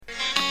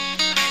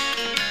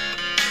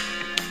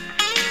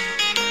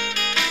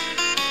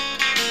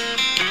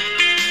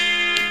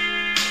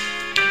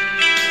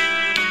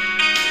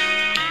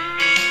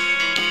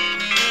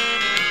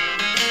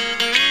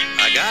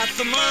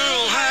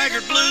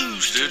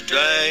blues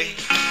today.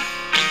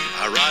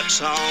 I write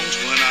songs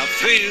when I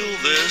feel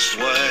this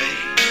way.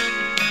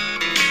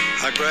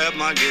 I grab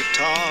my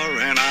guitar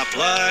and I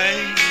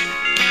play.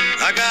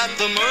 I got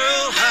the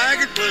Merle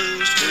Haggard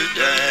blues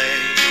today.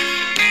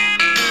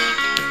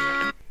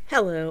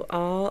 Hello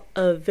all,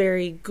 a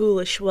very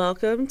ghoulish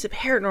welcome to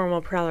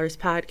Paranormal Prowlers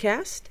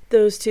Podcast.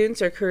 Those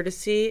tunes are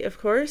courtesy, of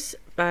course,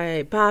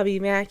 by Bobby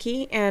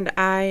Mackey, and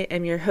I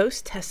am your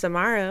host, Tessa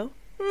Morrow.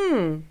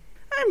 I'm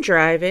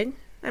driving.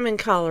 I'm in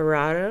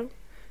Colorado.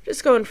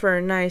 Just going for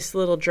a nice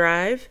little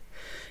drive.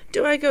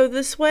 Do I go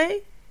this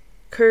way?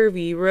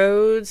 Curvy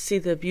roads, see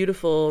the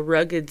beautiful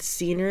rugged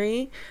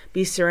scenery,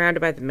 be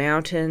surrounded by the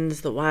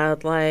mountains, the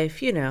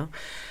wildlife, you know.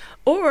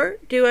 Or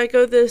do I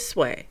go this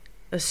way?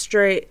 A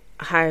straight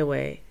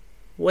highway,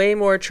 way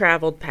more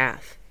traveled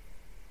path.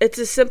 It's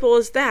as simple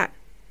as that.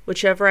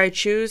 Whichever I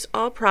choose,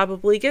 I'll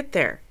probably get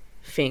there.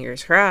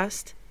 Fingers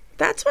crossed.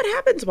 That's what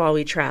happens while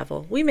we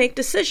travel. We make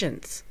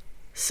decisions.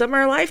 Some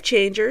are life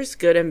changers,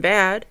 good and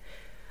bad.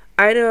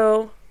 I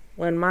know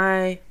when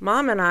my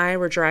mom and I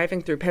were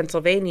driving through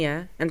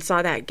Pennsylvania and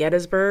saw that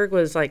Gettysburg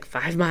was like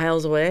 5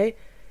 miles away,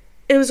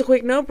 it was a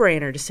quick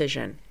no-brainer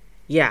decision.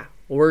 Yeah,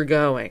 we're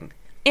going.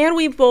 And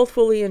we both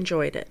fully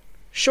enjoyed it.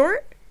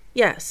 Short?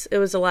 Yes, it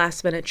was a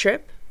last-minute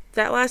trip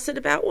that lasted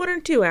about 1 or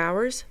 2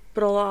 hours,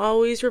 but I'll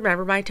always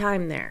remember my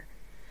time there.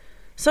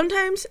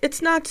 Sometimes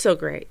it's not so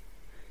great.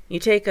 You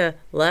take a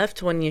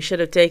left when you should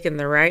have taken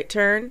the right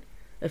turn,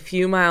 a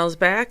few miles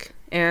back,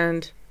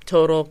 and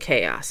total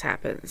chaos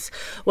happens.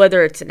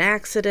 Whether it's an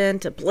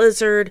accident, a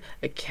blizzard,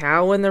 a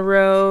cow in the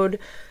road,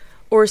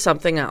 or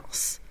something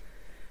else.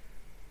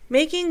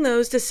 Making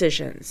those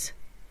decisions,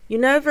 you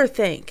never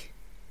think,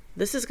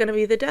 this is going to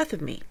be the death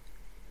of me.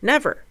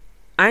 Never.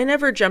 I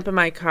never jump in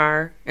my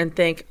car and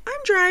think,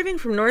 I'm driving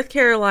from North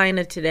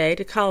Carolina today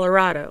to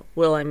Colorado.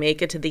 Will I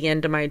make it to the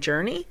end of my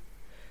journey?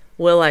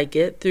 Will I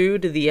get through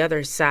to the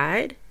other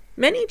side?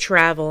 Many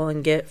travel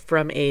and get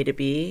from A to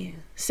B,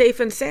 safe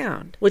and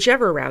sound,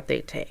 whichever route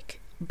they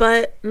take.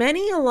 But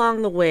many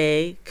along the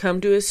way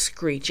come to a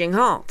screeching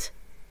halt,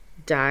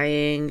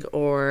 dying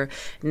or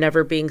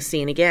never being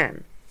seen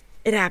again.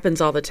 It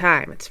happens all the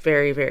time. It's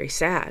very, very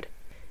sad.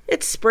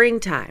 It's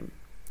springtime.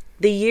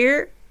 The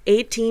year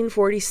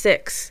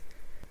 1846.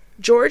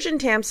 George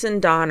and Tamsin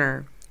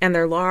Donner and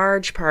their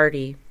large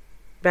party,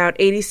 about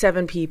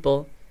 87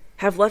 people,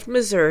 have left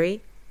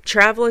Missouri,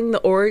 traveling the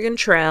Oregon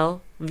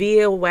Trail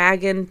via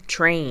wagon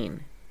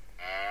train.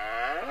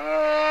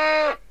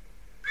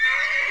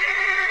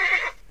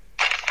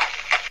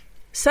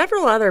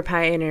 Several other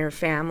pioneer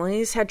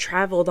families had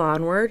traveled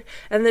onward,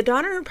 and the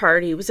Donner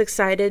party was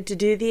excited to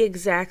do the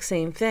exact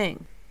same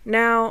thing.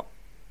 Now,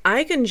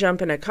 I can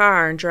jump in a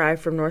car and drive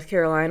from North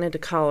Carolina to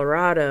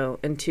Colorado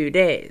in 2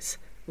 days,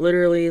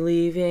 literally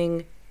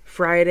leaving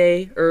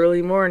Friday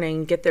early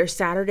morning, get there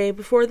Saturday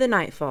before the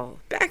nightfall.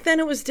 Back then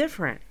it was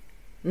different.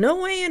 No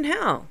way in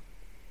hell.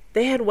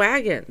 They had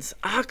wagons,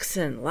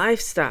 oxen,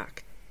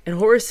 livestock, and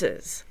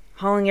horses,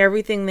 hauling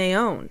everything they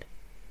owned.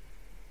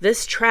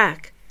 This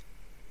trek,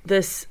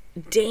 this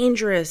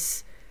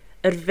dangerous,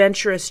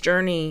 adventurous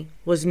journey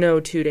was no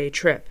 2-day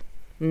trip.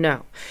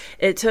 No,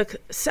 it took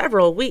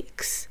several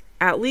weeks.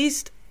 At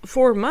least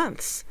 4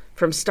 months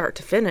from start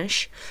to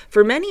finish.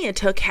 For many, it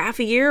took half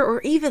a year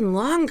or even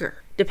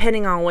longer,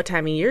 depending on what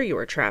time of year you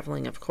were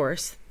traveling, of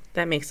course.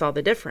 That makes all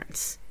the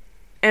difference.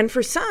 And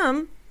for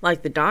some,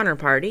 like the Donner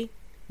Party,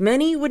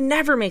 many would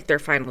never make their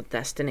final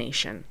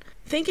destination.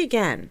 Think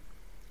again.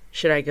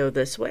 Should I go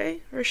this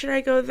way or should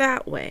I go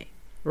that way?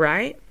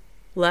 Right?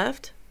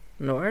 Left?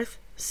 North?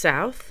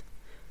 South?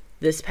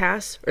 This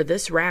pass or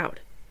this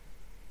route?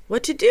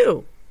 What to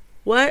do?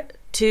 What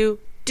to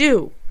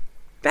do?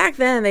 Back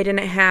then, they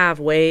didn't have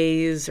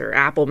Waze or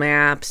Apple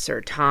Maps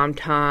or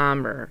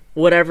TomTom or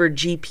whatever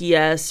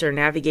GPS or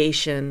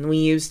navigation we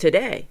use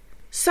today.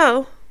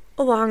 So,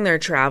 along their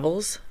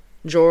travels,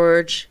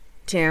 George,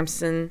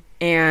 Tamsin,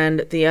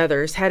 and the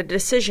others had a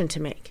decision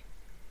to make.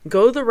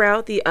 Go the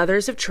route the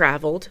others have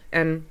traveled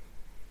and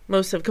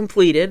most have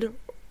completed,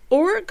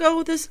 or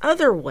go this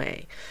other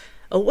way,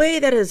 a way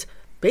that has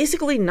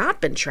basically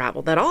not been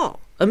traveled at all,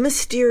 a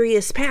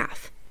mysterious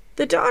path.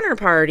 The Donner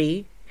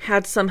Party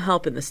had some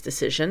help in this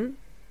decision.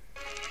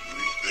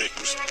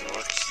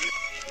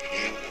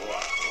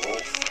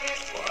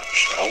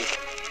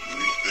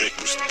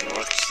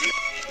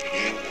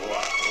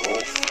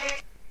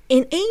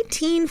 In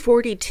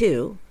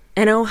 1842,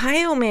 an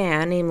Ohio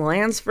man named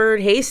Lansford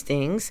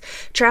Hastings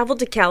traveled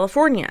to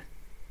California.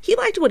 He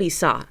liked what he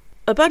saw,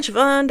 a bunch of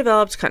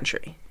undeveloped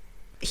country.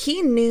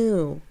 He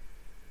knew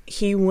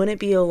he wouldn't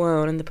be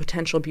alone in the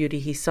potential beauty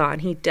he saw,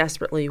 and he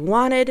desperately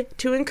wanted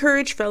to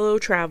encourage fellow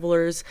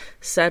travelers,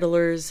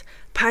 settlers,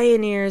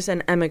 pioneers,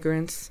 and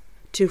emigrants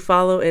to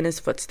follow in his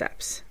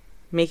footsteps,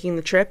 making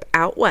the trip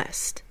out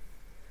west.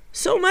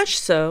 So much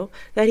so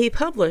that he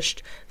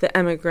published the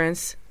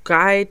Emigrant's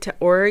Guide to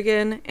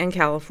Oregon and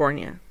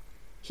California.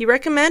 He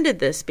recommended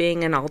this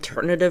being an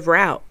alternative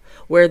route,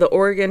 where the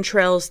Oregon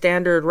Trail's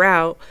standard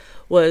route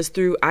was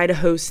through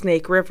Idaho's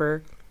Snake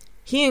River.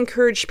 He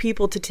encouraged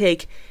people to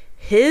take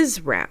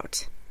his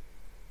route.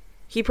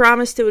 He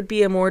promised it would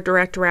be a more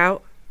direct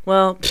route.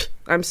 Well,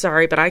 I'm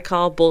sorry, but I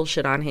call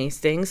bullshit on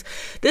Hastings.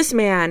 This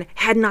man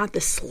had not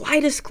the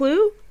slightest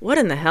clue what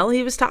in the hell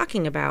he was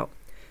talking about.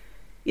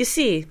 You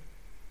see,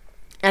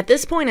 at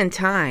this point in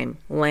time,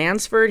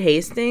 Lansford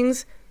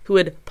Hastings, who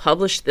had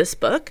published this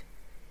book,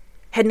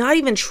 had not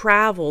even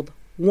traveled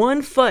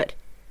 1 foot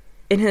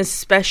in his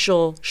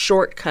special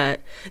shortcut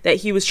that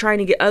he was trying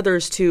to get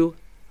others to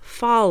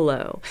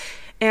follow,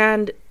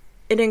 and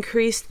it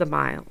increased the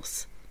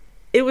miles.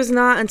 It was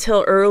not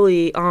until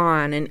early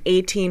on in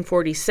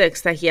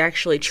 1846 that he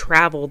actually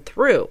traveled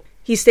through.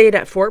 He stayed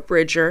at Fort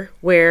Bridger,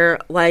 where,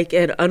 like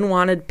an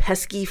unwanted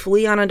pesky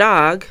flea on a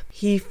dog,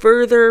 he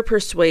further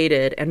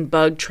persuaded and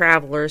bugged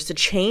travelers to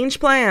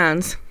change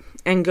plans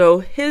and go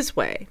his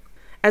way.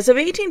 As of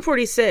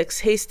 1846,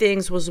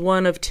 Hastings was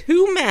one of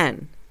 2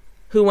 men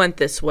who went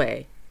this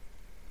way.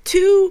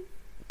 2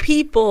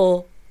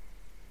 people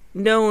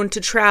known to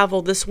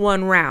travel this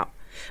one route,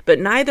 but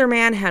neither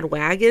man had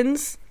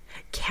wagons,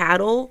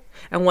 cattle,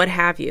 and what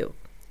have you.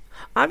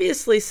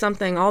 Obviously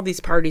something all these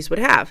parties would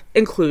have,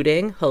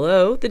 including,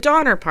 the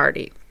Donner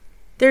Party.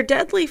 Their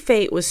deadly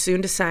fate was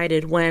soon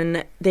decided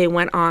when they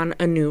went on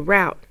a new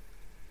route,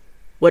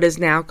 what is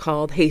now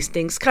called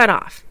Hastings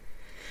Cutoff.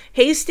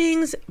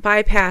 Hastings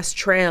bypassed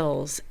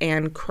trails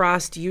and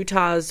crossed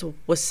Utah's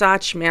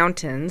Wasatch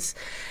Mountains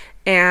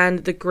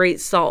and the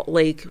Great Salt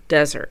Lake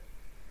Desert.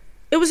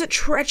 It was a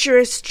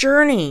treacherous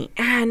journey,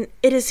 and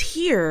it is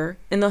here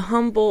in the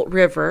Humboldt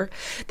River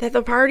that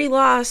the party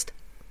lost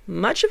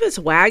much of its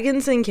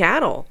wagons and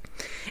cattle.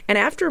 And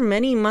after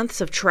many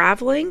months of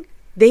traveling,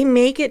 they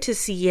make it to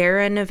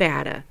Sierra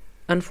Nevada.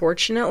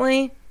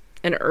 Unfortunately,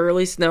 an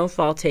early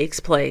snowfall takes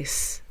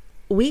place.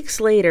 Weeks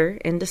later,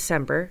 in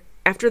December,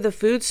 after the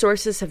food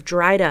sources have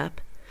dried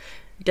up,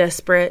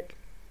 desperate,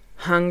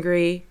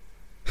 hungry,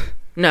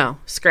 no,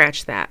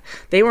 scratch that.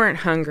 They weren't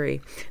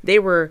hungry. They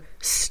were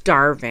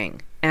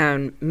starving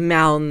and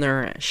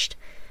malnourished.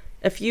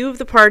 A few of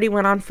the party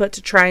went on foot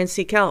to try and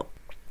seek help.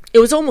 It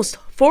was almost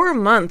 4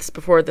 months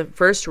before the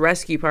first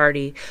rescue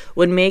party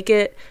would make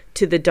it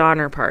to the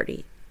Donner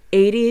Party.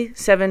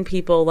 87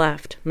 people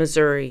left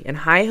Missouri in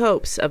high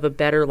hopes of a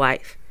better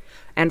life,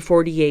 and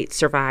 48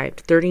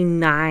 survived.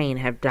 39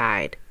 have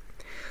died.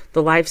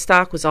 The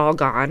livestock was all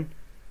gone.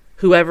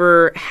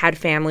 Whoever had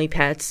family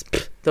pets,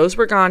 those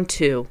were gone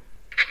too.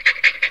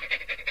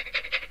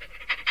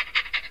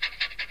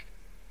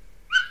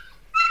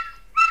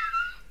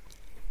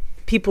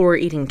 People were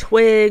eating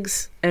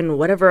twigs and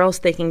whatever else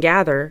they can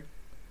gather.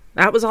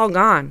 That was all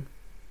gone.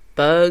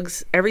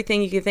 Bugs,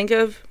 everything you could think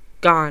of,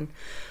 gone.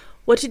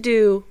 What to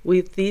do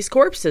with these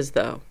corpses,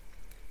 though?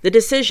 The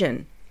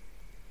decision: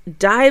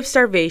 die of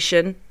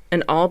starvation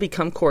and all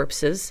become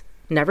corpses,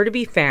 never to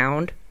be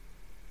found,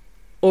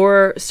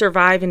 or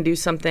survive and do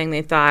something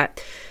they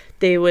thought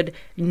they would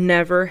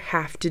never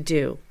have to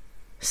do.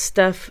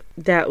 Stuff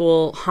that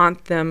will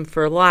haunt them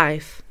for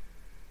life,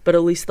 but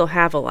at least they'll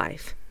have a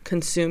life.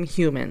 Consume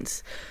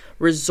humans.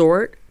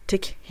 Resort to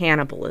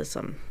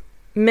cannibalism.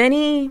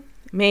 Many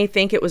may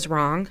think it was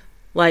wrong.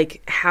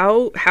 Like,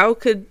 how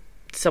could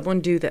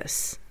someone do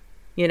this?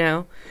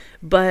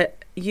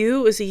 But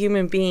you as a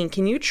human being,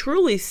 can you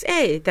truly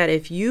say that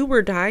if you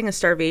were dying of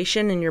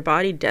starvation and your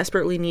body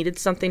desperately needed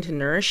something to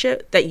nourish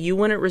it, that you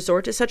wouldn't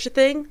resort to such a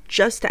thing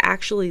just to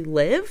actually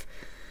live?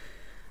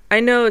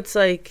 I know it's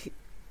like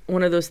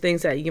one of those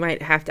things that you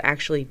might have to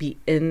actually be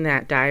in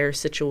that dire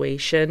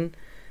situation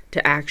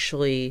to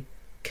actually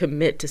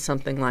commit to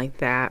something like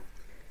that.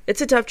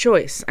 It's a tough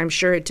choice. I'm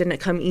sure it didn't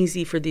come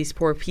easy for these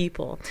poor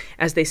people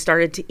as they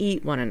started to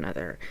eat one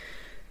another.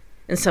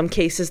 In some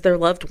cases, their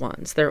loved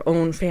ones, their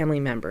own family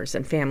members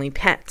and family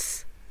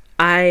pets.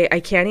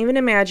 I can't even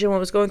imagine what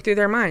was going through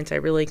their minds. I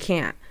really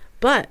can't.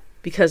 But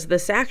because of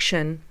this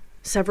action,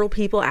 several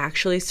people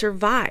actually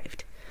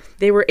survived.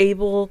 They were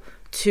able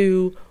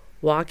to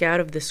walk out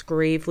of this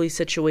gravely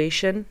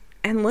situation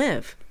and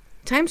live.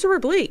 Times were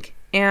bleak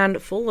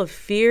and full of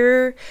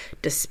fear,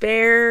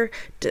 despair,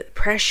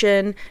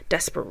 depression,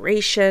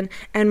 desperation,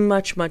 and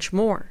much, much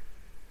more.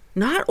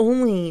 Not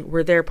only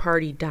were their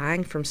party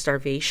dying from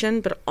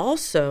starvation, but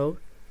also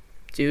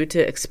due to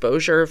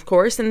exposure, of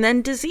course, and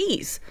then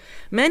disease.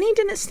 Many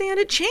didn't stand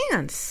a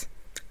chance.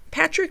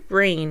 Patrick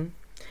Brain,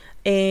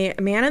 a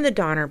man in the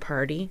Donner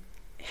Party,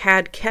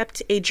 had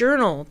kept a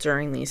journal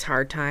during these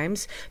hard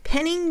times,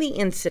 penning the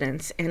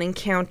incidents and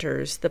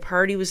encounters the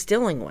party was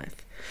dealing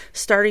with.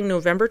 Starting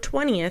November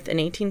 20th in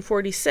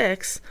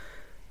 1846,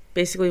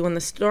 basically when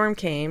the storm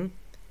came,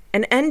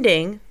 and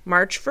ending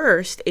March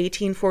 1st,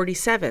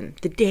 1847,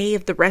 the day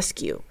of the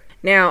rescue.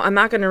 Now, I'm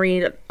not going to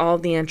read all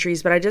the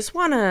entries, but I just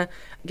want to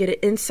get an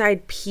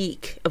inside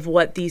peek of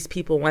what these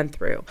people went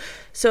through.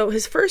 So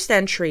his first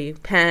entry,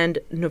 penned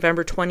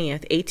November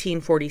 20th,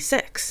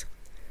 1846.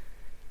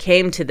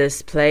 Came to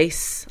this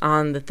place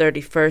on the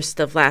 31st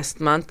of last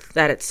month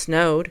that it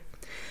snowed.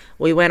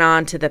 We went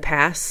on to the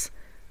pass.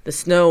 The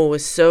snow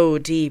was so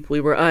deep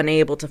we were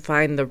unable to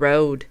find the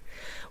road.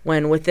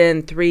 When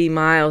within 3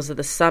 miles of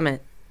the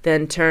summit,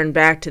 then turned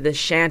back to the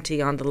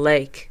shanty on the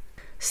lake.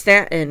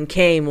 Stanton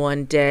came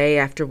one day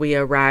after we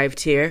arrived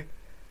here.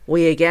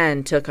 We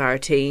again took our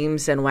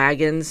teams and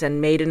wagons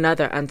and made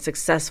another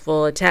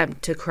unsuccessful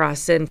attempt to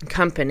cross in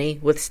company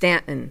with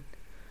Stanton.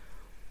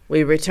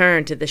 We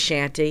returned to the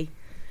shanty.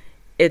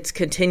 It's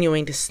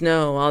continuing to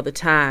snow all the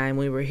time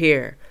we were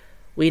here.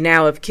 We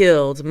now have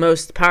killed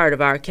most part of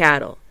our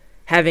cattle,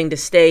 having to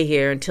stay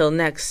here until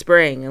next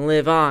spring and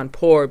live on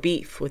poor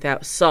beef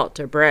without salt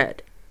or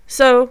bread.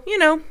 So,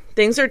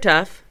 things are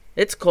tough.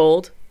 It's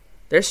cold.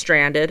 They're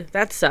stranded.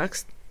 That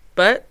sucks.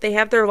 But they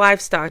have their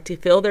livestock to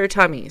fill their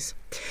tummies.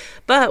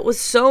 But with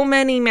so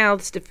many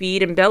mouths to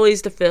feed and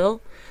bellies to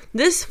fill,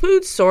 this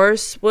food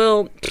source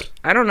will,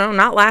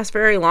 not last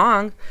very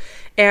long.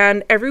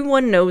 And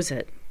everyone knows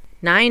it.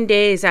 9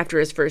 days after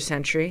his first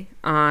century,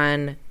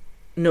 on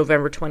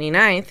November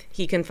 29th,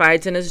 he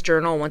confides in his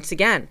journal once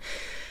again,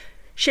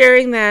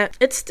 sharing that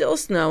it's still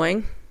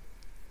snowing,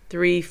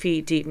 3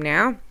 feet deep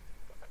now,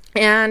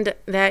 and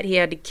that he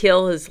had to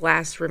kill his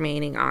last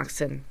remaining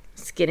oxen,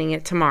 skinning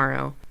it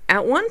tomorrow.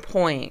 At one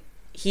point,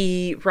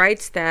 he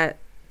writes that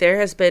there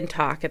has been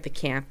talk at the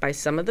camp by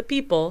some of the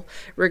people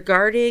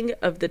regarding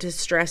of the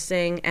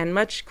distressing and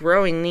much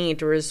growing need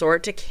to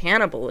resort to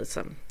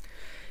cannibalism.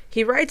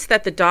 He writes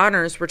that the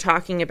Donners were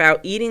talking about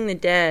eating the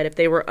dead if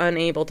they were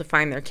unable to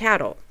find their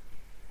cattle.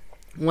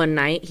 One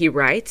night, he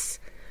writes,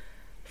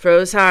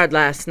 "Froze hard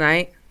last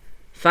night.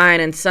 Fine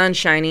and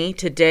sunshiny.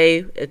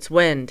 Today it's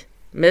wind.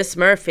 Miss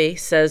Murphy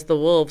says the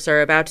wolves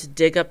are about to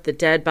dig up the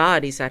dead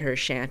bodies at her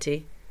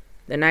shanty.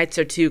 The nights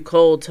are too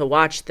cold to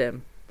watch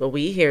them, but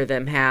we hear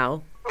them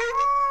howl."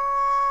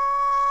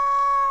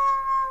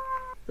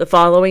 The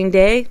following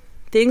day,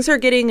 things are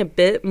getting a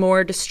bit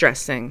more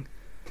distressing.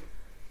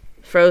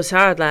 Froze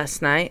hard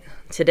last night.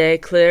 Today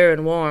clear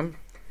and warm.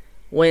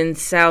 Wind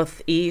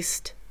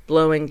southeast,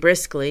 blowing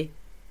briskly.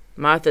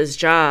 Martha's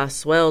jaw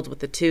swelled with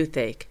the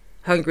toothache.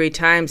 Hungry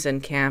times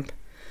in camp.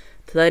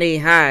 Plenty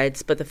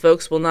hides, but the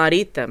folks will not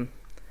eat them.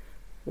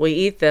 We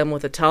eat them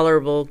with a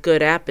tolerable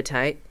good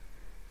appetite.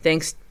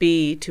 Thanks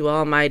be to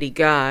Almighty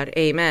God.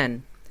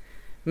 Amen.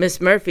 Miss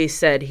Murphy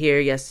said here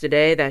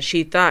yesterday that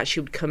she thought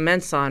she would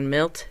commence on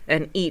Milt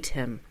and eat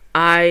him.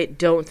 I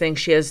don't think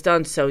she has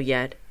done so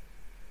yet.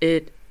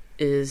 It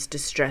is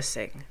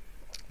distressing.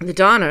 The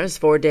Donners,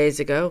 4 days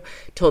ago,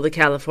 told the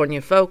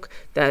California folk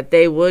that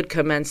they would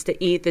commence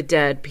to eat the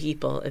dead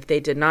people if they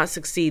did not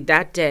succeed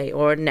that day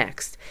or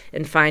next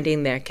in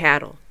finding their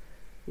cattle,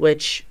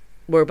 which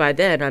were by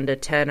then under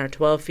 10 or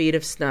 12 feet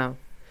of snow.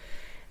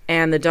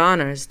 And the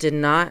Donners did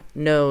not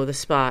know the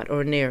spot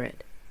or near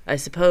it. I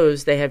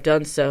suppose they have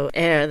done so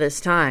ere this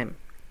time.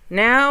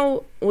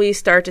 Now we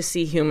start to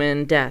see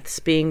human deaths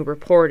being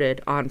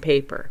reported on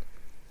paper.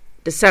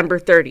 December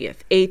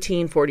 30th,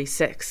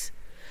 1846.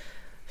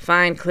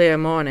 Fine clear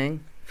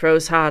morning.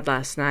 Froze hard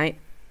last night.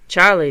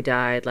 Charlie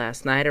died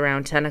last night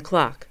around 10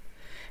 o'clock.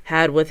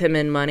 Had with him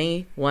in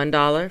money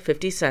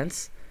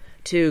 $1.50,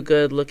 2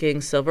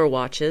 good-looking silver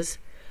watches,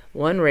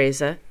 1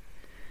 razor,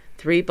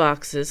 3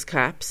 boxes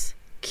caps.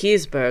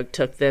 Keseberg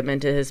took them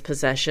into his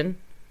possession.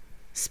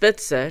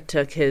 Spitzer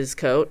took his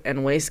coat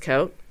and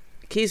waistcoat.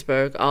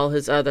 Keseberg all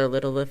his other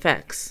little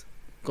effects,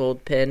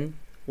 gold pin,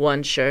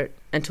 1 shirt,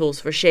 and tools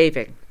for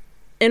shaving.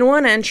 In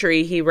one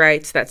entry, he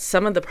writes that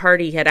some of the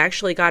party had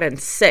actually gotten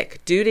sick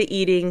due to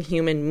eating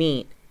human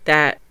meat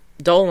that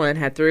Dolan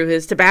had threw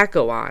his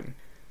tobacco on.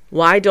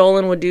 Why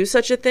Dolan would do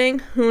such a thing?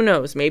 Who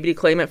knows? Maybe to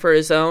claim it for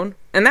his own?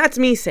 And that's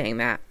me saying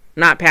that,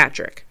 not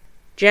Patrick.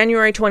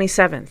 January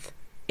 27th,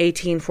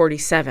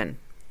 1847.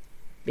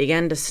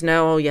 Began to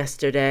snow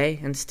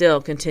yesterday and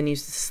still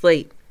continues to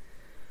sleet.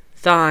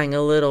 Thawing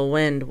a little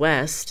wind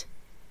west.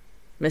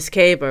 Miss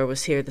Caber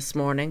was here this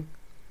morning.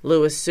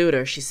 Louis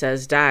Suter, she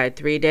says, died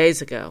 3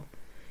 days ago.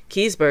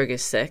 Keseberg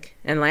is sick,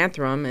 and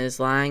Lanthrum is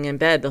lying in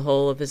bed the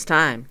whole of his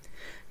time.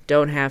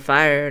 Don't have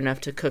fire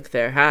enough to cook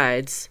their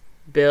hides.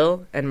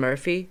 Bill and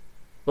Murphy,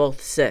 both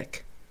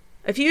sick.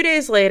 A few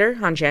days later,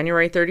 on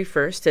January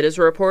 31st, it is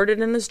reported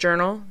in this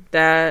journal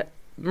that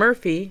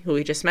Murphy, who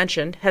we just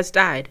mentioned, has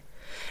died.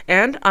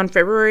 And on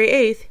February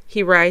 8th,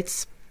 he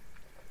writes,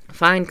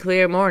 "Fine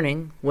clear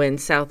morning,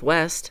 wind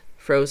southwest,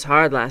 froze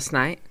hard last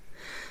night.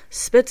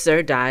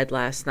 Spitzer died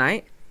last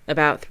night,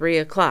 about 3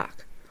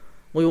 o'clock.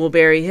 We will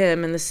bury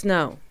him in the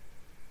snow.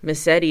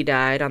 Miss Eddy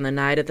died on the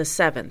night of the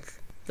 7th.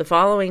 The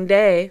following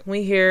day,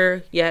 we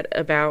hear yet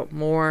about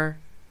more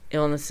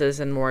illnesses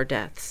and more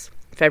deaths.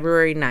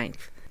 February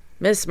 9th.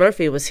 Miss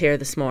Murphy was here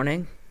this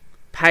morning.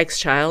 Pike's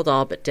child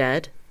all but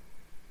dead.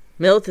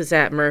 Milt is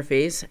at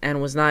Murphy's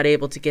and was not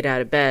able to get out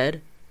of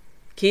bed.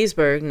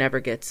 Keseberg never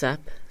gets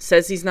up,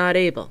 says he's not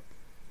able.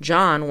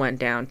 John went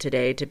down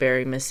today to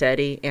bury Miss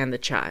Eddy and the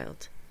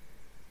child.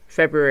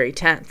 February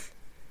 10th.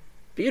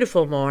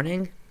 Beautiful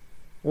morning.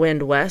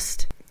 Wind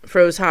west.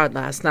 Froze hard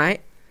last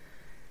night.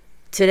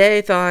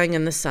 Today thawing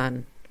in the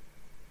sun.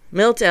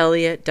 Milt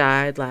Elliott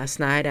died last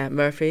night at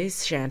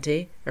Murphy's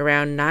shanty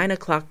around 9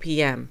 o'clock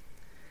p.m.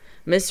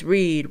 Miss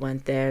Reed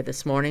went there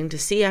this morning to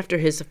see after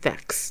his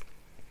effects.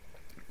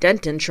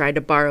 Denton tried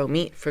to borrow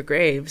meat for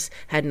Graves,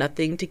 had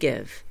nothing to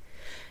give.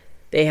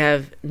 They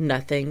have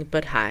nothing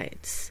but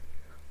hides.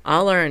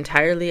 All are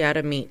entirely out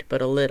of meat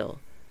but a little.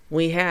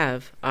 We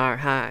have our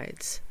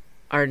hides.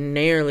 Are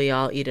nearly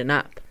all eaten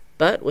up.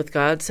 But with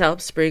God's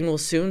help, spring will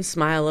soon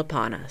smile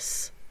upon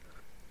us.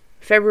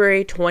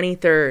 February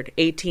 23rd,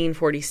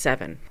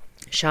 1847.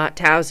 Shot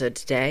Towser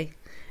today,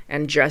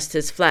 and dressed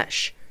his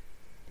flesh.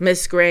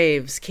 Miss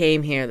Graves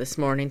came here this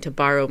morning to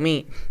borrow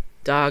meat,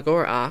 dog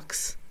or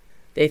ox.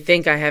 They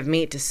think I have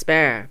meat to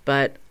spare,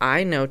 but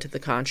I know to the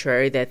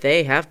contrary that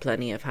they have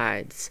plenty of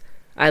hides.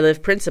 I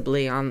live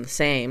principally on the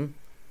same.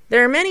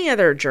 There are many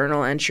other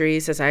journal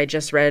entries, as I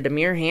just read, a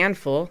mere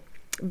handful,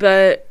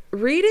 but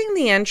reading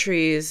the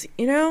entries,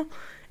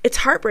 it's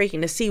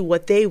heartbreaking to see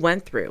what they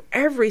went through.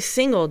 Every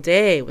single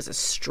day was a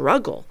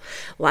struggle.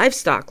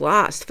 Livestock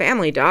lost,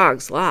 family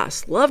dogs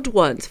lost, loved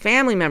ones,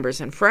 family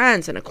members and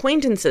friends and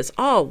acquaintances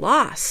all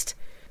lost.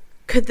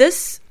 Could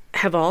this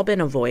have all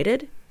been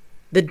avoided?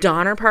 The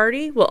Donner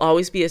Party will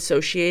always be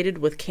associated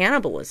with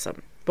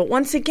cannibalism. But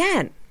once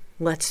again,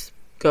 let's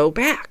go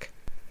back.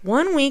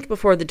 1 week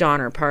before the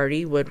Donner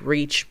Party would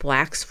reach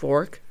Black's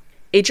Fork,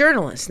 a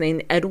journalist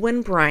named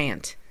Edwin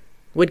Bryant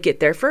would get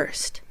there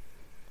first.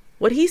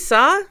 What he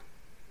saw,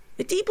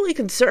 it deeply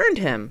concerned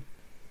him.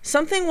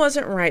 Something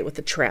wasn't right with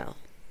the trail,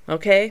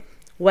 okay?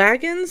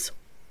 Wagons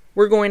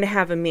were going to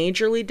have a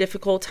majorly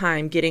difficult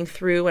time getting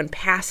through and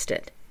past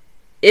it,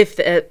 if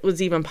that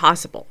was even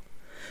possible.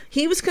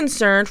 He was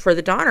concerned for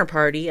the Donner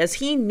Party as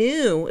he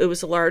knew it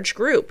was a large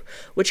group,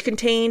 which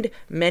contained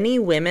many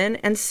women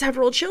and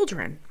several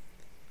children.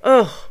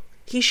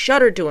 He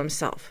shuddered to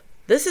himself.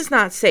 This is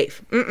not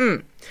safe.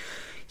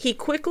 He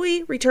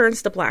quickly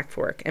returns to Black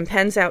Fork and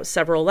pens out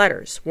several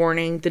letters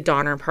warning the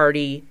Donner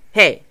Party,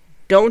 hey,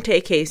 don't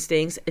take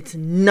Hastings. It's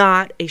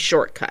not a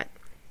shortcut.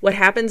 What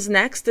happens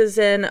next is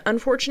an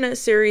unfortunate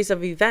series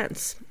of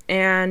events,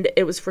 and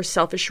it was for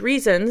selfish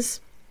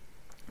reasons.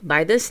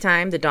 By this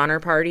time, the Donner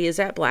Party is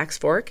at Black's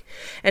Fork,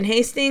 and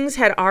Hastings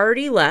had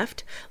already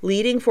left,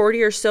 leading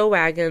 40 or so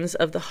wagons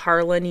of the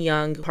Harlan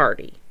Young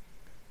Party.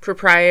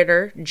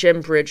 Proprietor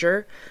Jim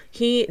Bridger,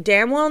 he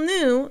damn well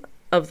knew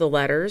of the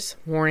letters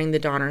warning the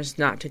Donners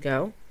not to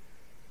go,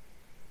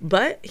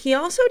 but he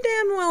also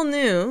damn well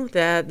knew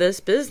that this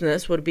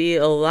business would be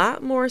a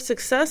lot more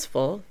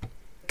successful,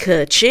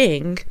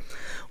 ka-ching,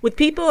 with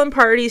people and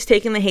parties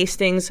taking the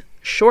Hastings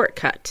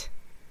shortcut.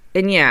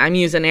 And yeah, I'm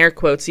using air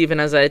quotes even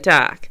as I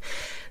talk.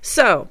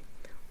 So,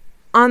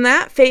 on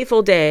that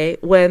fateful day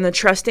when the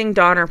trusting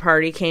Donner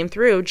Party came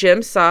through,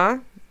 Jim saw,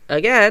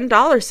 again,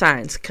 dollar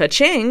signs,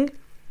 ka-ching.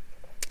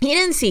 He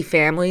didn't see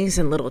families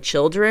and little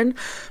children.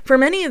 For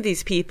many of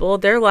these people,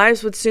 their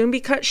lives would soon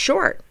be cut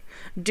short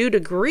due to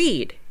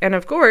greed and,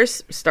 of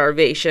course,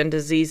 starvation,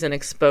 disease, and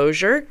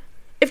exposure.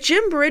 If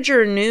Jim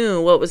Bridger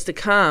knew what was to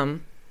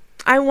come,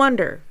 I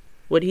wonder,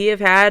 would he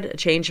have had a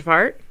change of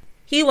heart?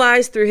 He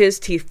lies through his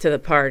teeth to the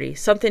party,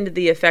 something to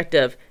the effect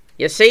of,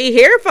 you see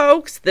here,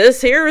 folks,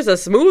 this here is a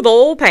smooth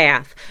old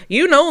path.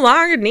 You no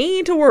longer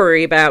need to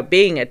worry about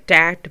being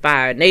attacked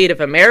by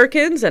Native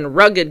Americans and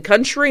rugged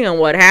country and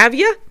what have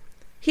you.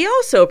 He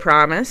also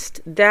promised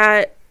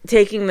that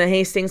taking the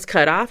Hastings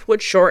Cutoff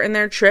would shorten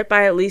their trip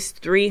by at least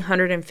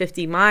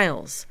 350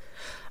 miles.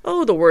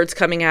 The words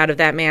coming out of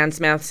that man's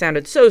mouth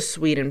sounded so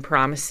sweet and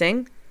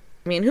promising.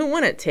 I mean, who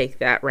wouldn't take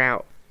that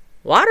route?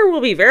 Water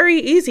will be very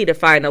easy to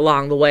find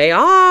along the way.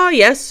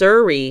 Yes,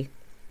 sirree.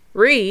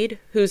 Reed,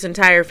 whose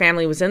entire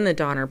family was in the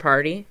Donner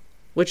Party,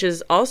 which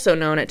is also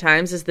known at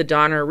times as the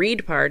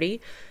Donner-Reed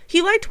Party,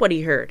 he liked what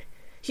he heard.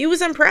 He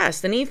was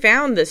impressed, and he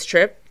found this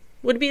trip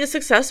would be a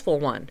successful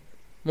one.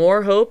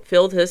 More hope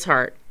filled his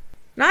heart.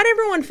 Not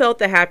everyone felt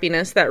the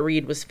happiness that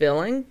Reed was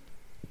feeling.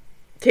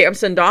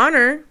 Tamsen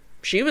Donner,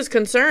 she was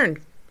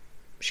concerned.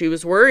 She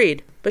was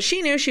worried, but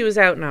she knew she was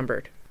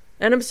outnumbered.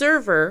 An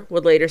observer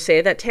would later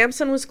say that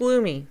Tamsen was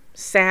gloomy,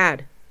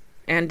 sad,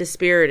 and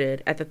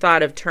dispirited at the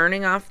thought of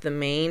turning off the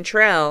main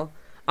trail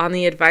on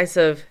the advice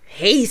of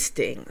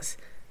Hastings,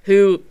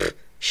 who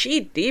she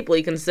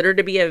deeply considered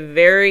to be a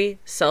very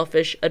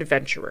selfish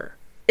adventurer.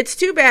 It's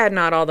too bad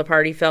not all the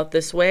party felt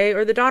this way,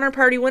 or the Donner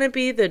Party wouldn't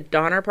be the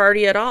Donner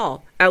Party at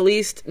all, at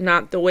least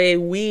not the way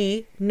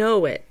we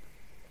know it.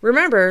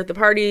 Remember, the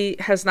party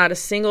has not a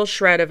single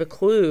shred of a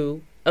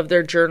clue of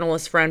their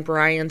journalist friend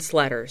Brian's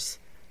letters,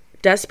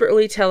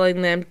 desperately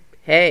telling them,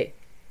 hey,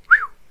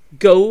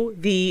 go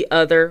the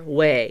other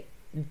way.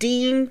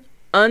 Deemed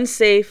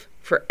unsafe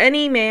for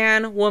any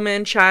man,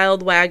 woman,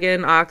 child,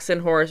 wagon,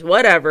 oxen, horse,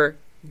 whatever.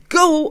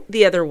 Go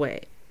the other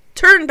way.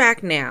 Turn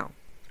back now.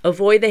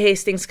 Avoid the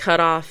Hastings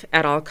Cutoff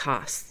at all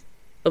costs.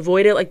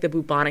 Avoid it like the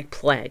bubonic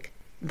plague.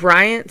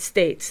 Bryant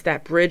states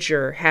that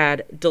Bridger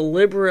had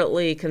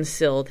deliberately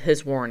concealed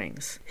his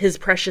warnings, his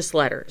precious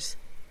letters,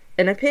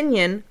 an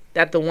opinion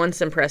that the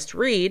once impressed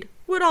Reed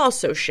would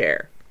also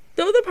share.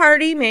 Though the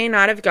party may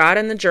not have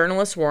gotten the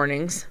journalist's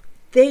warnings,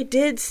 they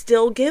did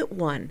still get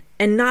one,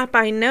 and not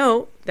by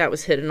note that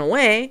was hidden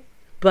away,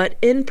 but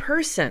in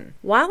person.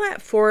 While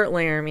at Fort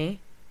Laramie,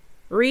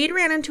 Reed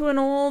ran into an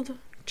old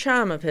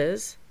chum of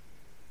his,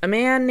 a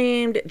man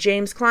named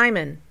James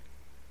Kleiman.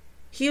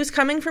 He was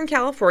coming from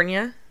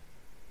California,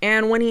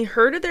 And when he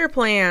heard of their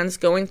plans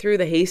going through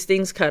the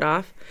Hastings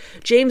Cutoff,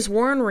 James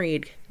warned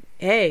Reed,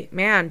 hey,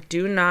 man,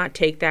 do not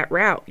take that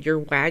route. Your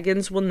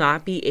wagons will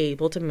not be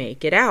able to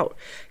make it out.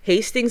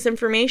 Hastings'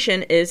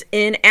 information is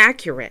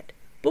inaccurate.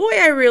 Boy,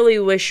 I really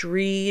wish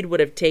Reed would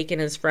have taken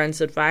his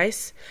friend's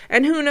advice.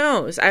 And who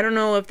knows? I don't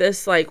know if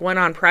this went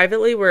on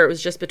privately where it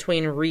was just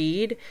between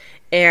Reed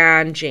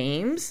and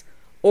James,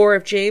 or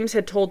if James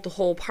had told the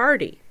whole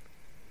party.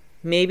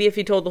 Maybe if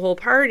he told the whole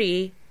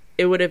party,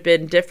 it would have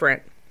been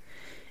different.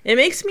 It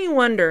makes me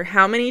wonder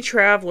how many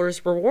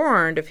travelers were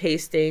warned of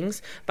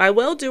Hastings by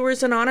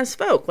well-doers and honest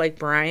folk like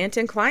Bryant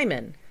and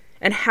Kleiman,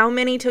 and how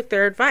many took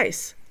their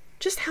advice.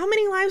 Just how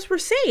many lives were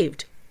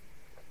saved?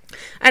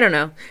 I don't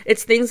know.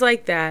 It's things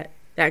like that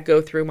that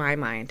go through my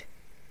mind.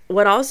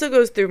 What also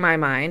goes through my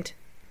mind,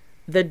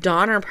 the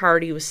Donner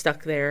Party was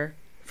stuck there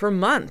for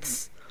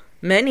months.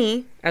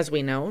 Many, as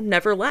we know,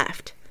 never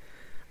left.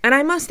 And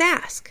I must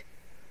ask,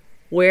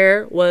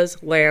 where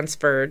was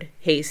Lansford,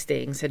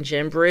 Hastings, and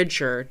Jim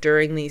Bridger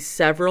during these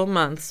several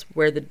months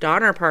where the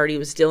Donner Party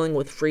was dealing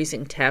with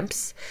freezing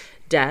temps,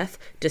 death,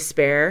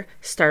 despair,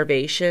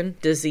 starvation,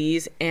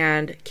 disease,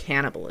 and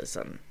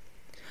cannibalism?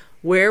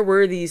 Where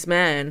were these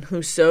men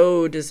who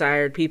so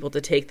desired people to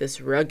take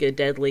this rugged,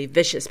 deadly,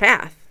 vicious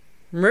path?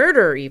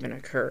 Murder even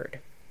occurred.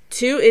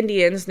 2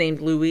 Indians named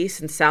Luis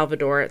and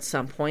Salvador at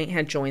some point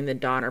had joined the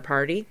Donner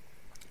Party.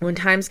 When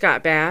times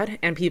got bad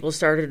and people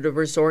started to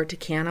resort to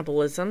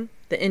cannibalism,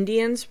 the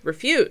Indians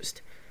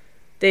refused.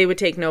 They would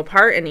take no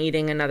part in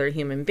eating another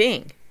human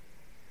being.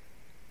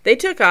 They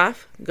took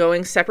off,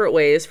 going separate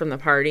ways from the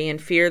party in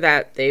fear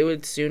that they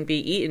would soon be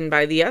eaten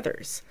by the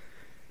others.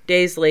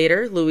 Days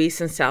later,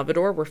 Luis and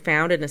Salvador were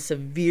found in a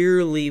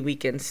severely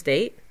weakened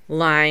state,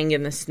 lying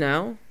in the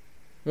snow.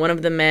 One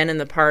of the men in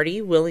the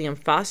party, William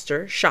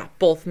Foster, shot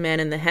both men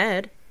in the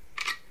head.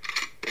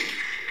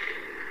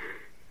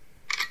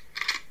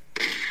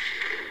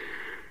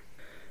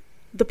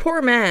 The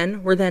poor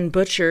men were then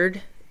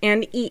butchered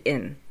and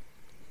eaten,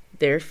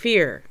 their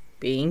fear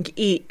being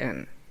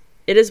eaten.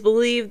 It is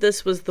believed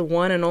this was the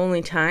one and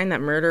only time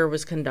that murder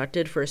was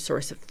conducted for a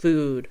source of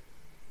food.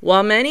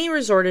 While many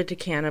resorted to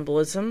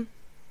cannibalism,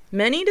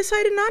 many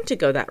decided not to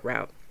go that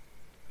route.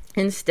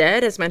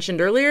 Instead, as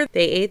mentioned earlier,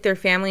 they ate their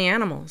family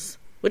animals,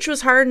 which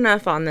was hard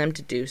enough on them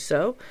to do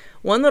so.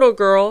 One little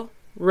girl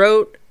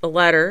wrote a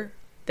letter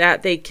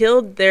that they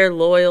killed their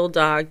loyal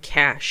dog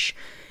Cash,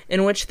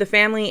 in which the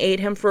family ate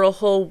him for a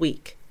whole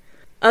week.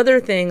 Other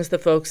things the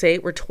folks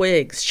ate were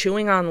twigs,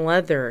 chewing on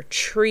leather,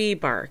 tree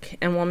bark,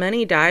 and while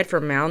many died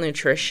from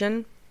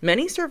malnutrition,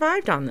 many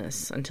survived on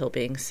this until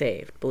being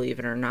saved, believe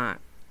it or not.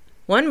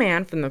 One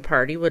man from the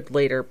party would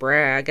later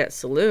brag at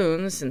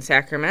saloons in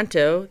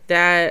Sacramento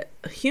that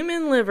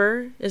human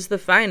liver is the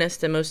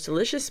finest and most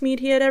delicious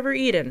meat he had ever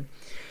eaten.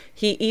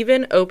 He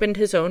even opened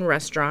his own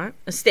restaurant,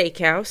 a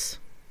steakhouse,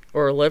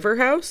 or a liver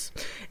house,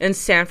 in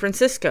San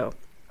Francisco.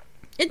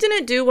 It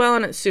didn't do well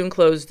and it soon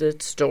closed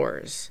its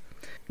doors.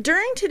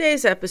 During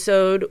today's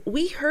episode,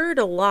 we heard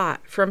a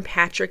lot from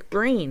Patrick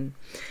Breen.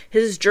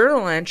 His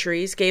journal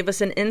entries gave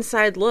us an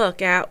inside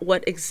look at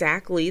what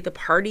exactly the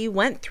party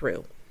went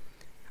through.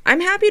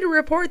 I'm happy to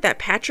report that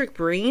Patrick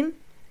Breen,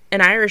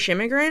 an Irish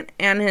immigrant,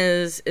 and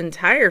his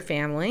entire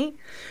family,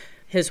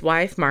 his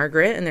wife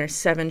Margaret and their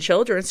 7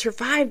 children,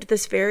 survived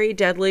this very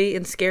deadly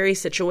and scary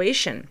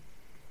situation.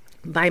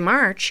 By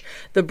March,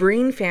 the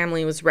Breen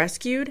family was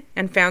rescued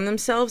and found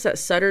themselves at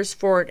Sutter's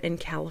Fort in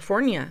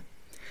California.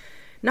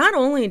 Not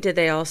only did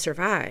they all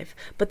survive,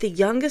 but the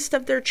youngest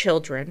of their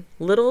children,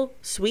 little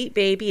sweet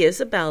baby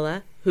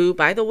Isabella, who,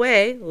 by the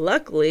way,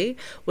 luckily,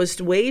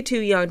 was way too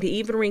young to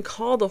even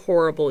recall the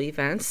horrible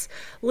events,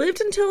 lived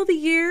until the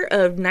year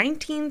of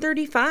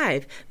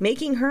 1935,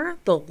 making her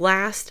the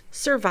last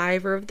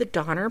survivor of the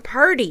Donner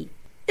Party.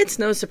 It's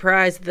no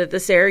surprise that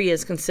this area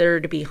is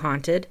considered to be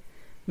haunted.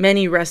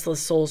 Many restless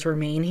souls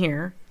remain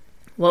here.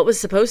 What was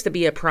supposed to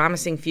be a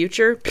promising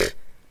future,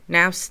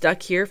 now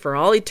stuck here for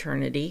all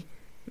eternity.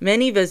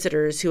 Many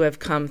visitors who have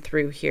come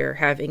through here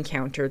have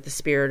encountered the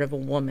spirit of a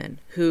woman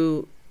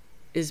who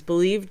is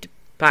believed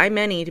by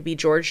many to be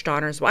George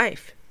Donner's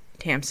wife,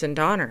 Tamsin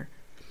Donner.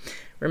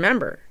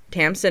 Remember,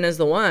 Tamsin is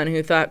the one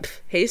who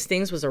thought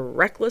Hastings was a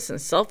reckless and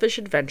selfish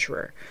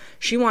adventurer.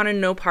 She wanted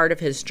no part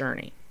of his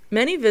journey.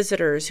 Many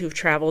visitors who've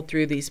traveled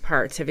through these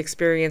parts have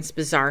experienced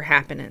bizarre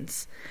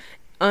happenings,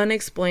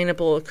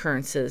 unexplainable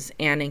occurrences,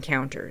 and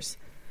encounters.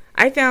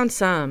 I found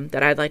some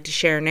that I'd like to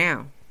share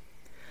now.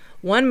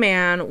 One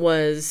man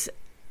was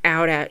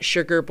out at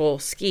Sugar Bowl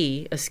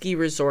Ski, a ski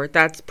resort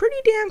that's pretty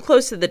damn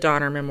close to the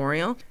Donner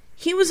Memorial.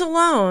 He was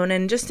alone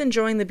and just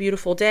enjoying the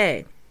beautiful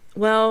day.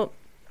 Well,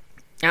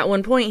 at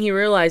one point he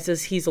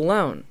realizes he's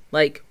alone.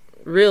 Like,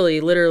 really,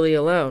 literally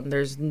alone.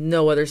 There's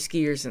no other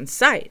skiers in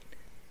sight.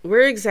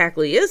 Where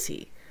exactly is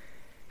he?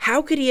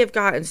 How could he have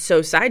gotten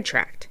so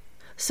sidetracked?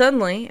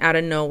 Suddenly, out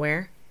of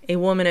nowhere, a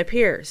woman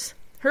appears.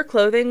 Her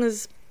clothing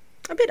is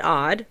a bit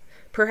odd,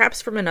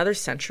 perhaps from another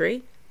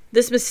century.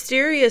 This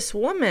mysterious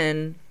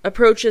woman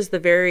approaches the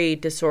very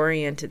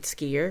disoriented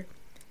skier.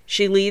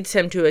 She leads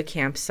him to a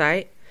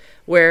campsite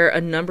where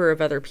a number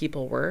of other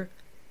people were.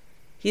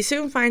 He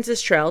soon finds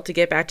his trail to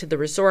get back to the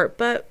resort,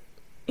 but,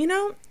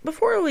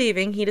 before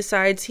leaving, he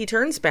decides he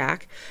turns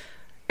back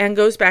and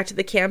goes back to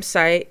the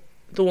campsite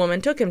the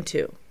woman took him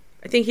to.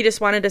 I think he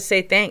just wanted to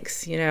say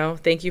thanks,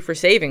 thank you for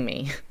saving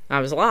me. I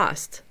was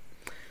lost.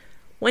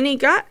 When he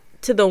got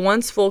to the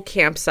once full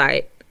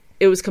campsite,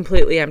 it was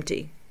completely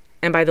empty.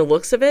 And by the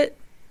looks of it,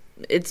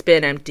 it's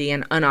been empty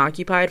and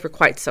unoccupied for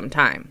quite some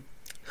time.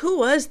 Who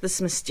was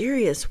this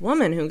mysterious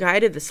woman who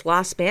guided this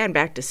lost man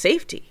back to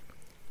safety?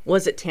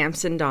 Was it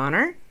Tamsin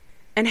Donner?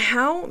 And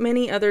how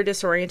many other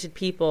disoriented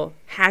people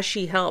has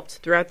she helped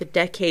throughout the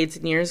decades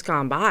and years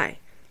gone by?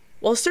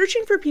 While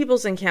searching for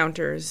people's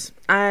encounters,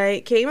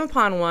 I came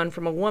upon one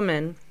from a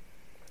woman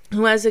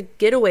who has a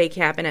getaway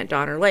cabin at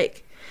Donner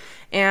Lake.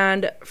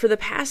 And for the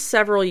past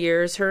several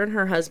years, her and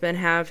her husband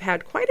have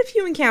had quite a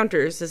few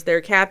encounters as their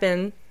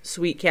cabin,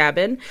 sweet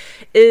cabin,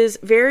 is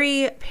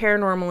very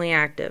paranormally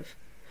active.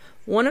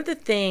 One of the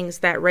things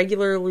that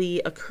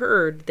regularly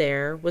occurred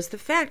there was the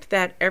fact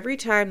that every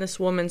time this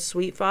woman's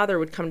sweet father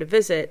would come to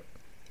visit,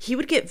 he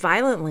would get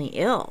violently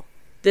ill.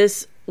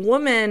 This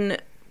woman,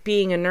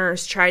 being a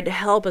nurse, tried to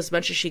help as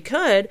much as she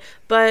could,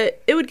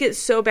 but it would get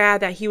so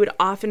bad that he would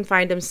often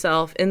find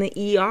himself in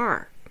the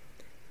ER.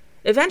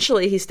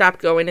 Eventually, he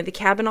stopped going to the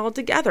cabin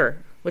altogether,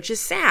 which is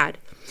sad.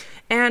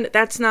 And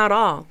that's not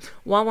all.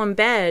 While in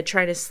bed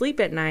trying to sleep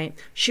at night,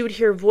 she would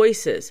hear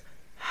voices.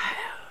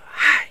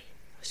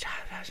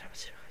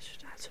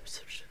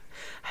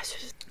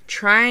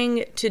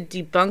 Trying to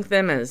debunk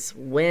them as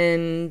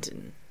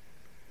wind,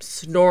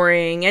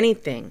 snoring,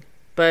 anything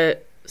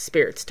but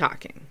spirits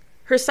talking.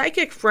 Her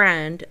psychic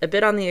friend, a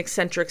bit on the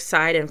eccentric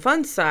side and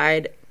fun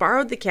side,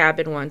 borrowed the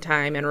cabin one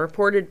time and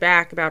reported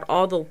back about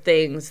all the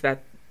things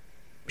that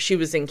she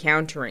was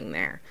encountering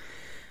there.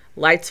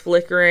 Lights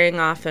flickering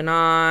off and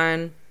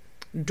on,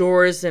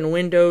 doors and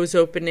windows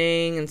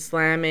opening and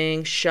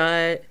slamming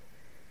shut.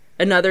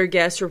 Another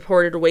guest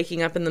reported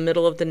waking up in the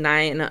middle of the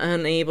night and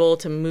unable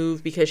to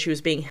move because she was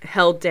being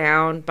held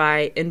down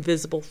by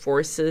invisible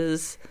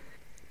forces.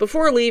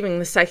 Before leaving,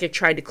 the psychic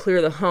tried to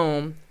clear the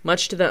home,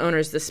 much to the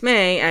owner's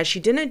dismay, as she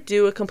didn't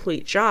do a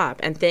complete job,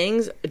 and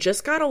things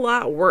just got a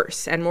lot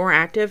worse and more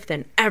active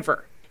than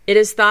ever. It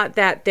is thought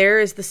that there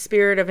is the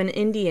spirit of an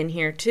Indian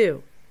here,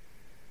 too.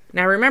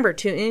 Now remember,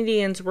 2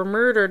 Indians were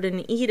murdered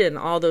in Eden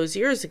all those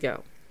years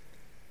ago.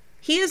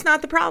 He is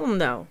not the problem,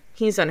 though.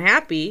 He's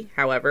unhappy,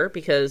 however,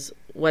 because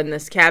when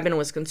this cabin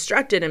was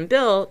constructed and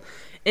built,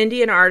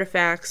 Indian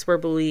artifacts were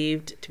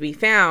believed to be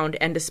found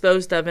and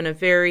disposed of in a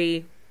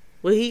very,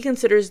 what he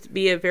considers to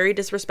be a very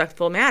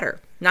disrespectful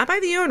manner. Not by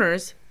the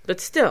owners, but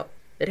still,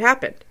 it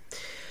happened.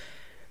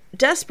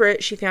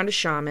 Desperate, she found a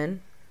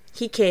shaman.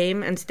 He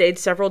came and stayed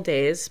several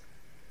days,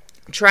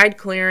 tried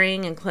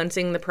clearing and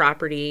cleansing the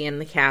property and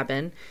the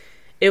cabin.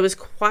 It was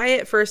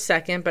quiet for a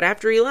second, but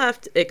after he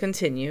left, it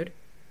continued.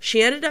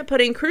 She ended up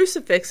putting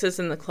crucifixes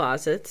in the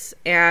closets,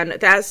 and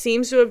that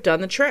seems to have done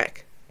the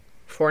trick.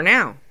 For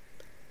now.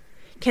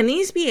 Can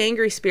these be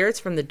angry spirits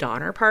from the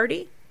Donner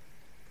Party?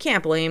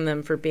 Can't blame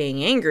them for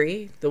being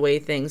angry. The way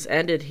things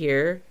ended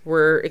here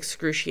were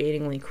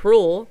excruciatingly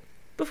cruel.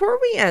 Before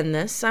we end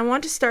this, I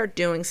want to start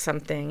doing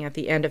something at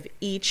the end of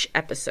each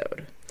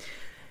episode.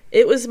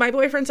 It was my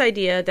boyfriend's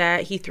idea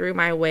that he threw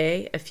my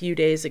way a few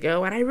days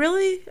ago, and I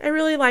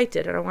really liked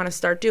it, and I want to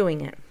start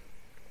doing it.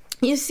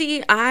 You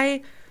see,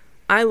 I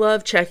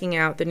love checking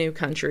out the new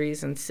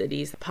countries and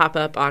cities that pop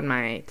up on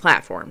my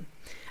platform.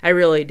 I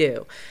really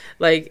do.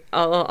 Like,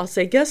 I'll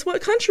say, guess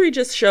what country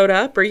just showed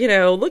up? Or,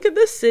 look at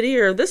this city,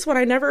 or this one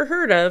I never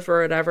heard of,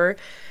 or whatever.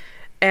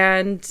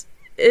 And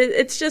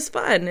it's just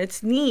fun.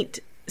 It's neat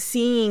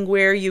seeing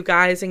where you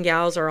guys and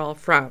gals are all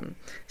from.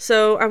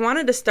 So I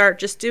wanted to start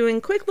just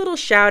doing quick little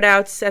shout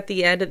outs at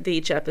the end of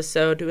each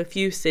episode to a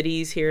few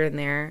cities here and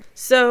there.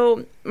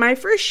 So my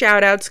first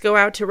shout outs go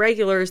out to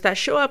regulars that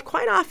show up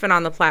quite often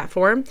on the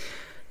platform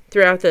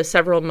throughout the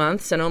several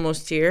months and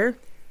almost year.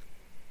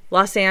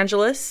 Los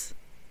Angeles,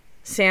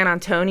 San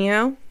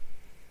Antonio,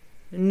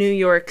 New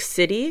York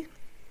City,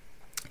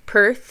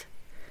 Perth,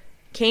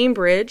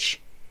 Cambridge,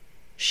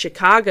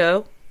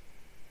 Chicago,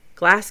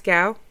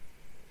 Glasgow,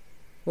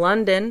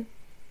 London,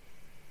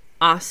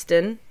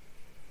 Austin,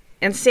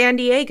 and San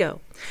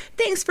Diego.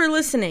 Thanks for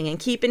listening, and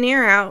keep an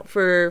ear out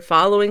for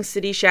following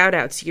city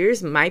shoutouts.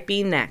 Yours might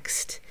be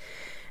next.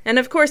 And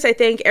of course, I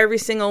thank every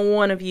single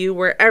one of you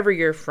wherever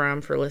you're from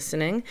for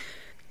listening.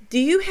 Do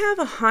you have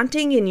a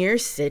haunting in your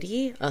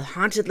city? A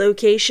haunted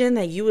location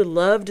that you would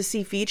love to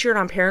see featured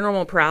on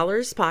Paranormal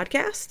Prowlers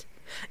podcast?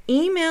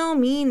 Email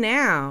me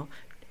now,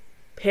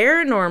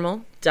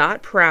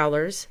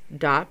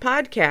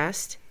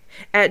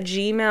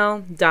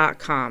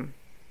 paranormal.prowlers.podcast@gmail.com.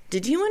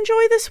 Did you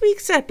enjoy this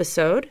week's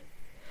episode?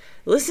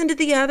 Listen to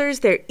the others,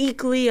 they're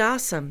equally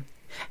awesome.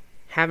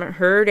 Haven't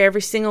heard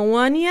every single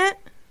one yet?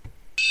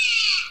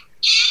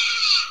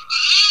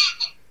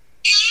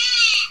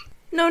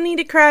 No need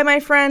to cry, my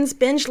friends.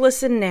 Binge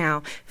listen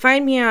now.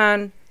 Find me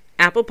on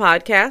Apple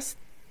Podcasts,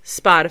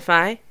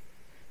 Spotify,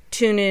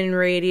 TuneIn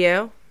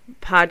Radio,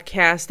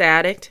 Podcast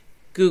Addict,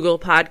 Google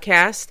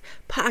Podcast,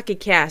 Pocket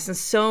Cast, and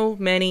so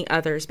many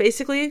others.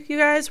 Basically, you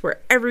guys,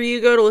 wherever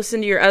you go to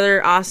listen to your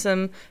other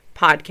awesome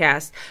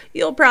podcasts,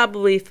 you'll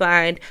probably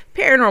find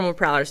Paranormal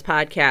Prowlers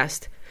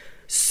Podcast.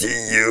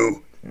 See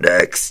you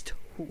next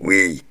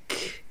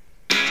week.